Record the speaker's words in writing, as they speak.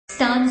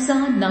Stanza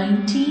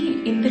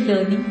 90 in the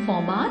learning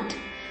format.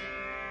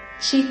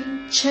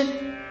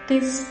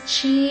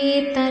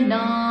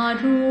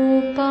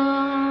 Chit-shaktis-chetana-rupa,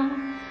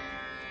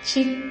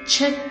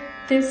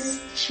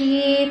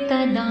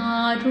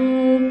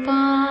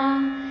 Chit-shaktis-chetana-rupa,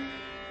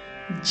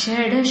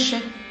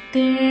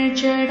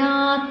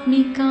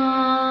 Jada-shaktir-jadatmika,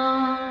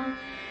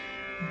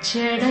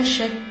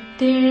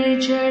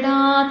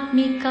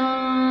 Jada-shaktir-jadatmika,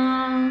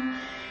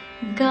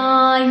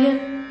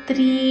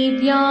 Gayatri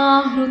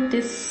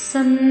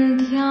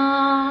Vyahrutis-sandhya,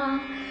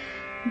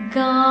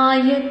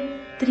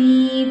 Gayatri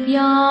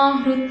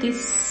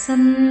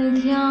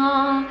Vyahrutis-sandhya,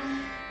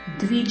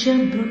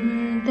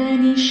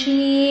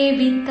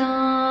 Dvija-brunda-nishevita,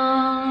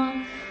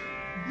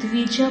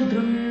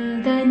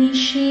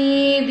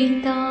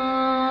 Dvija-brunda-nishevita.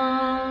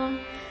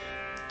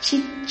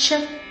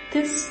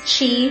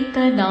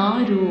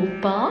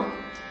 Chit-shaktis-chetana-rupa,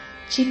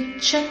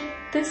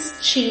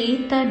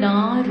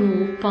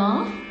 Chit-shaktis-chetana-rupa,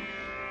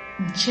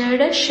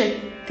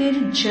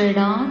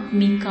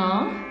 Jada-shaktir-jadatmika,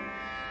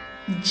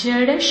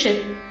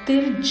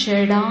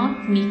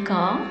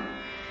 Jada-shaktir-jadatmika,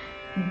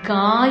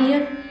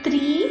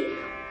 Gayatri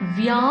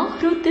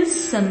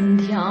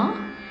Vyahrutis-sandhya,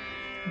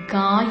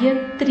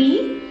 Gayatri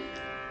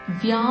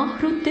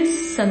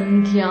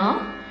Vyahrutis-sandhya,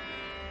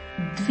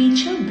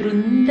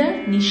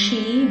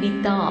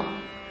 Dvija-brunda-nishevita,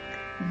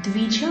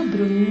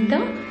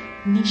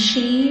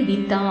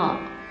 Dvija-brunda-nishevita.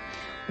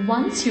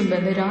 Once you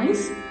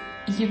memorize,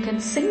 you can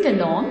sing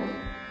along.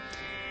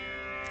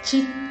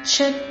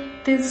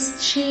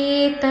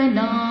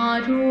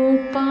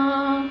 Chit-shaktis-chetana-rupa,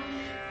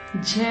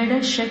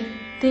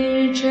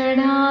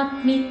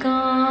 Jada-shaktir-jadatmika,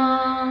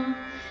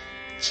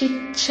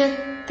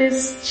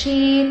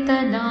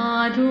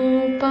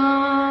 Chit-shaktis-chetana-rupa,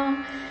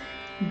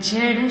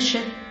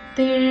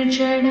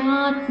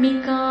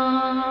 Jada-shaktir-jadatmika,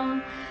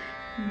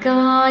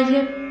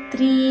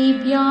 Gayatri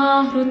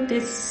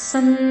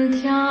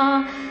Vyahrutis-sandhya,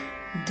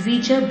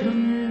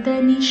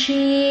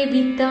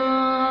 Dvija-brunda-nishevita,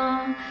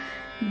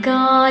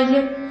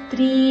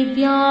 Gayatri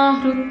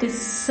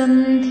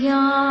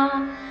Vyahrutis-sandhya,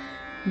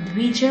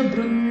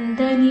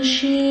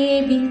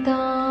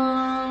 Dvija-brunda-nishevita.